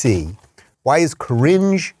MSNBC? Why is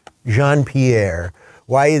Corinne Jean-Pierre?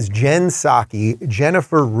 Why is Jen Psaki,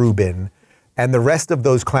 Jennifer Rubin, and the rest of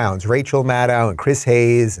those clowns, Rachel Maddow and Chris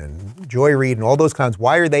Hayes and Joy Reid and all those clowns,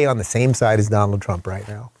 why are they on the same side as Donald Trump right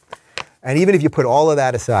now? And even if you put all of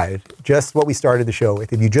that aside, just what we started the show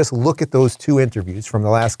with, if you just look at those two interviews from the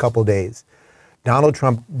last couple days, Donald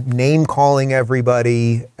Trump name-calling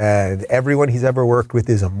everybody, and everyone he's ever worked with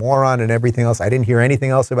is a moron and everything else. I didn't hear anything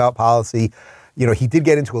else about policy. You know, he did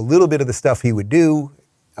get into a little bit of the stuff he would do.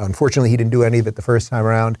 Unfortunately, he didn't do any of it the first time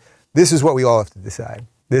around. This is what we all have to decide.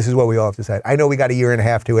 This is what we all have to decide. I know we got a year and a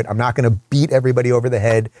half to it. I'm not going to beat everybody over the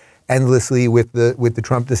head endlessly with the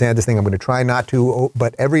Trump DeSantis thing. I'm going to try not to,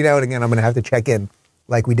 but every now and again, I'm going to have to check in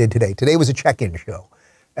like we did today. Today was a check-in show.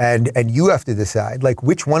 And you have to decide, like,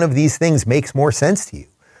 which one of these things makes more sense to you?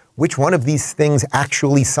 Which one of these things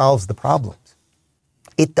actually solves the problems?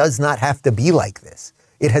 It does not have to be like this.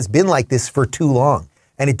 It has been like this for too long.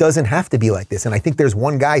 And it doesn't have to be like this. And I think there's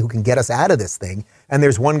one guy who can get us out of this thing. And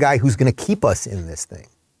there's one guy who's going to keep us in this thing.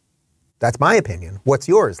 That's my opinion. What's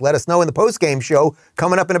yours? Let us know in the post-game show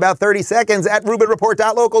coming up in about 30 seconds at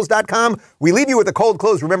RubinReport.locals.com. We leave you with a cold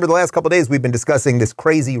close. Remember, the last couple of days we've been discussing this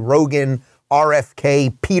crazy Rogan,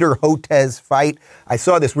 RFK, Peter Hotez fight. I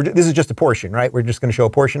saw this. This is just a portion, right? We're just going to show a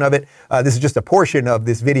portion of it. This is just a portion of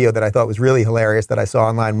this video that I thought was really hilarious that I saw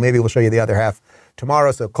online. Maybe we'll show you the other half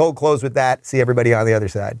tomorrow. So cold close with that. See everybody on the other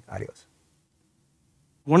side. Adios.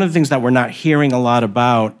 One of the things that we're not hearing a lot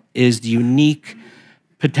about is the unique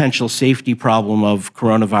potential safety problem of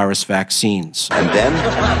coronavirus vaccines. And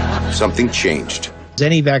then something changed.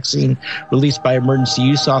 Any vaccine released by emergency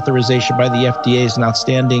use authorization by the FDA is an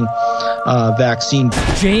outstanding vaccine.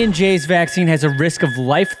 J&J's vaccine has a risk of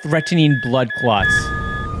life-threatening blood clots.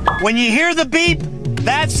 When you hear the beep,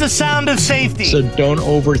 that's the sound of safety. So don't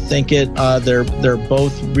overthink it. They're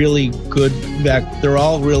both really good. They're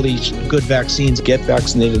all really good vaccines. Get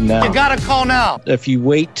vaccinated now. You gotta call now. If you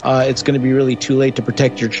wait, it's going to be really too late to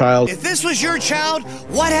protect your child. If this was your child,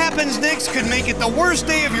 what happens next could make it the worst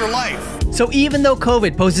day of your life. So even though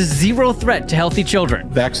COVID poses zero threat to healthy children,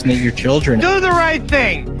 vaccinate your children. Do the right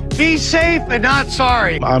thing. Be safe and not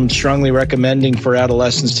sorry. I'm strongly recommending for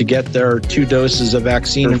adolescents to get their 2 doses of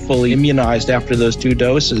vaccine and fully immunized after those 2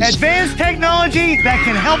 doses. Advanced technology that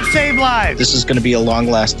can help save lives. This is going to be a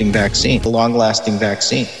long-lasting vaccine. A long-lasting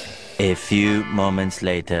vaccine. A few moments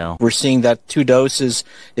later. We're seeing that 2 doses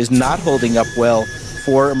is not holding up well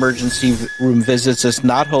for emergency room visits. It's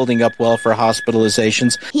not holding up well for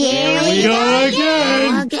hospitalizations. Here we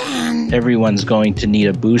go again. Everyone's going to need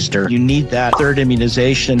a booster. You need that 3rd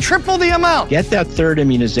immunization. Triple the amount. Get that 3rd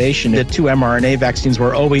immunization. The 2 mRNA vaccines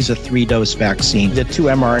were always a 3-dose vaccine. The 2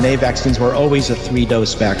 mRNA vaccines were always a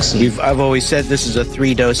 3-dose vaccine. I've always said this is a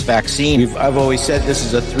 3-dose vaccine. I've always said this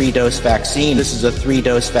is a 3-dose vaccine. This is a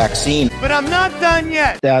 3-dose vaccine. But I'm not done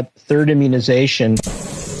yet. That 3rd immunization.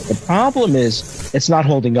 The problem is it's not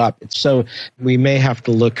holding up. So we may have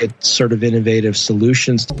to look at sort of innovative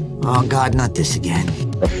solutions. Oh God, not this again.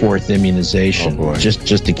 A 4th immunization,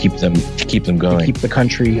 just to keep them going, to keep the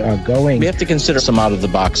country going. We have to consider some out of the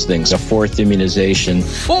box things. A 4th immunization. A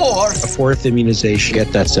 4th immunization.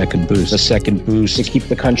 Get that 2nd boost. A 2nd boost to keep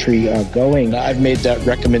the country going. I've made that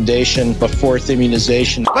recommendation. A 4th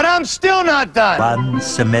immunization. But I'm still not done. 1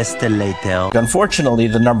 semester later. Unfortunately,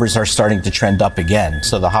 the numbers are starting to trend up again.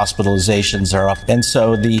 So the hospitalizations are up. And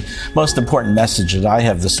so the most important message that I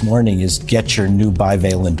have this morning is get your new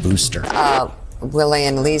bivalent booster. Willie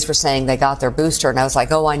and Lise were saying they got their booster, and I was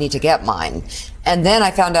like, oh, I need to get mine. And then I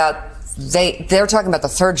found out they're talking about the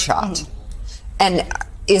 3rd shot. And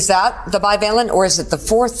is that the bivalent, or is it the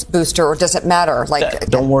 4th booster, or does it matter?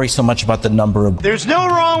 Don't worry so much about the number of. There's no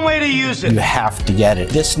wrong way to use it. You have to get it.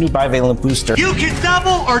 This new bivalent booster. You can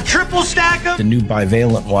double or triple stack them. The new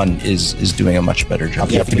bivalent one is doing a much better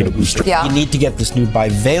job. You have to get a booster. Yeah. You need to get this new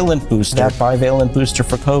bivalent booster. That bivalent booster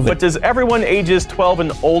for COVID. But does everyone ages 12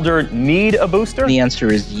 and older need a booster? The answer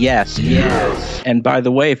is yes. Yes. And by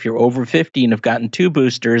the way, if you're over 50 and have gotten 2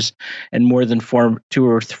 boosters and more than 2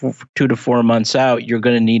 to 4 months out, you're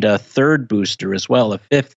going to need a 3rd booster as well, a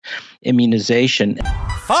 5th immunization.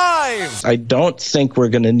 5! I don't think we're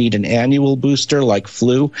going to need an annual booster like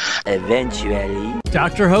flu. Eventually.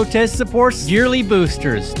 Dr. Hotez supports yearly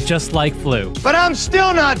boosters, just like flu. But I'm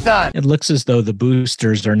still not done. It looks as though the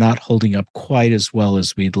boosters are not holding up quite as well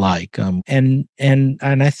as we'd like. And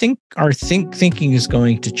I think our thinking is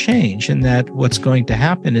going to change, and that what's going to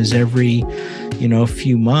happen is every,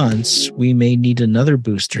 few months, we may need another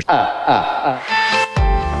booster.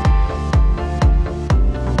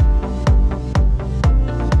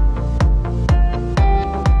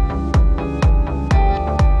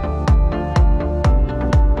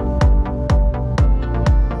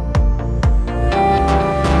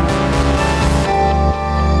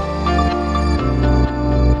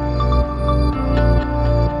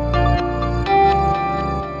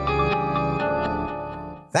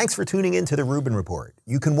 Thanks for tuning in to the Rubin Report.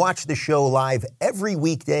 You can watch the show live every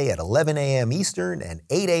weekday at 11 a.m. Eastern and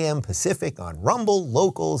 8 a.m. Pacific on Rumble,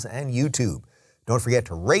 Locals, and YouTube. Don't forget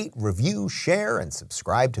to rate, review, share, and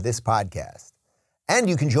subscribe to this podcast. And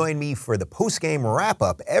you can join me for the post-game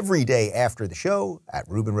wrap-up every day after the show at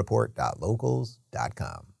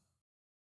rubinreport.locals.com.